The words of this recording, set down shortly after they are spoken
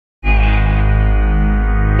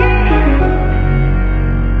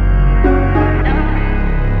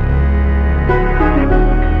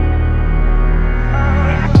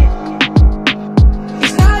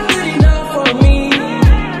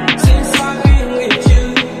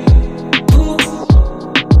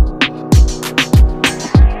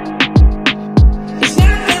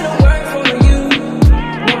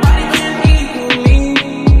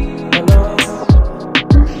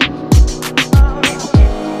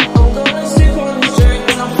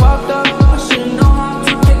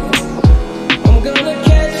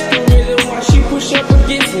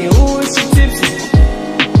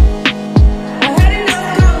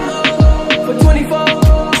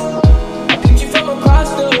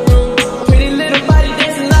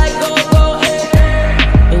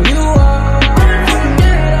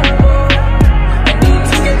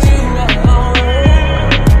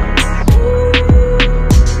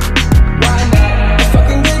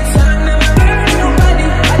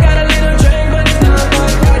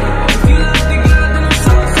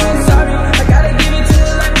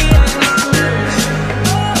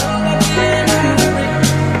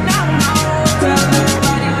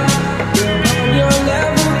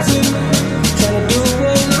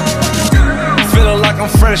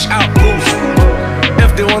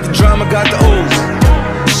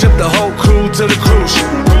to the cruise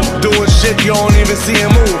ship. Doing shit you don't even see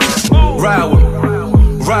him move.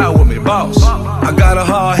 Ride with me, boss. I got a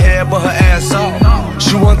hard head, but her ass off.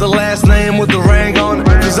 She want the last name with the ring on it.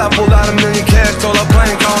 Cause I pulled out $1 million cash, told her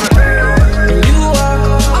plank on it.